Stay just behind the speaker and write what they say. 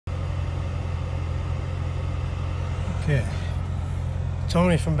Okay,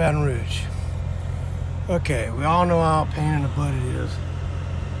 Tony from Baton Rouge. Okay, we all know how pain in the butt it is.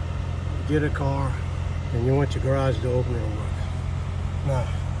 You get a car and you want your garage door opener to work. Now,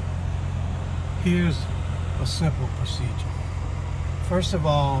 here's a simple procedure. First of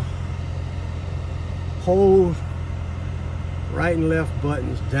all, hold right and left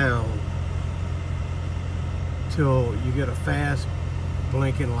buttons down till you get a fast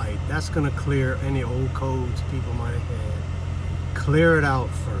blinking light. That's going to clear any old codes people might have had. Clear it out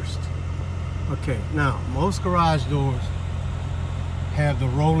first. Okay, now most garage doors have the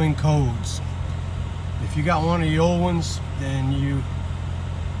rolling codes. If you got one of the old ones, then you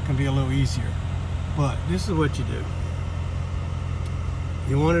can be a little easier. But this is what you do.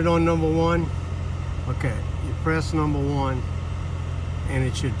 You want it on number 1? Okay, you press number 1 and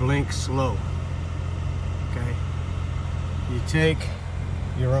it should blink slow. Okay, you take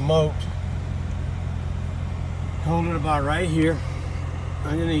your remote, hold it about right here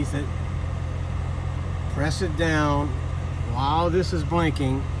underneath it, press it down while this is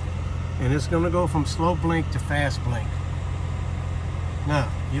blinking, and it's going to go from slow blink to fast blink. Now,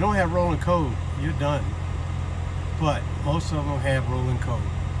 you don't have rolling code, you're done. But most of them have rolling code.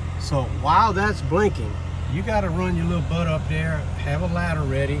 So while that's blinking, you got to run your little butt up there, have a ladder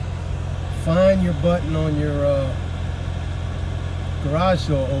ready, find your button on your garage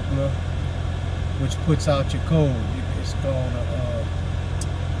door opener, which puts out your code. It's called a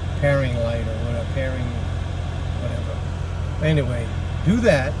pairing light or whatever, pairing whatever. Anyway, do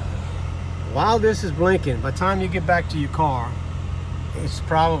that. While this is blinking, by the time you get back to your car, it's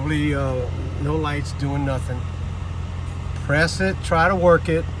probably no lights, doing nothing. Press it, try to work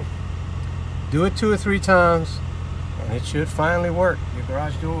it. Do it 2 or 3 times, and it should finally work. Your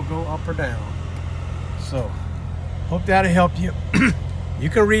garage door will go up or down. So, hope that'll help you. You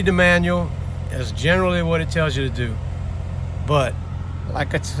can read the manual. That's generally what it tells you to do. But,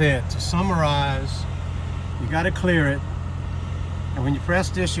 like I said, to summarize, you got to clear it. And when you press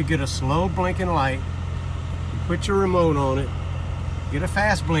this, you get a slow blinking light. You put your remote on it, get a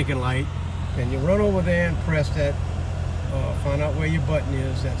fast blinking light, and you run over there and press that, find out where your button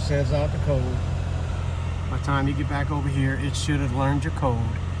is that sends out the code. By the time you get back over here, it should have learned your code.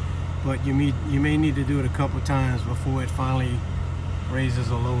 But you may need to do it a couple of times before it finally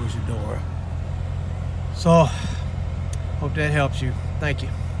raises or lowers your door. So, hope that helps you. Thank you.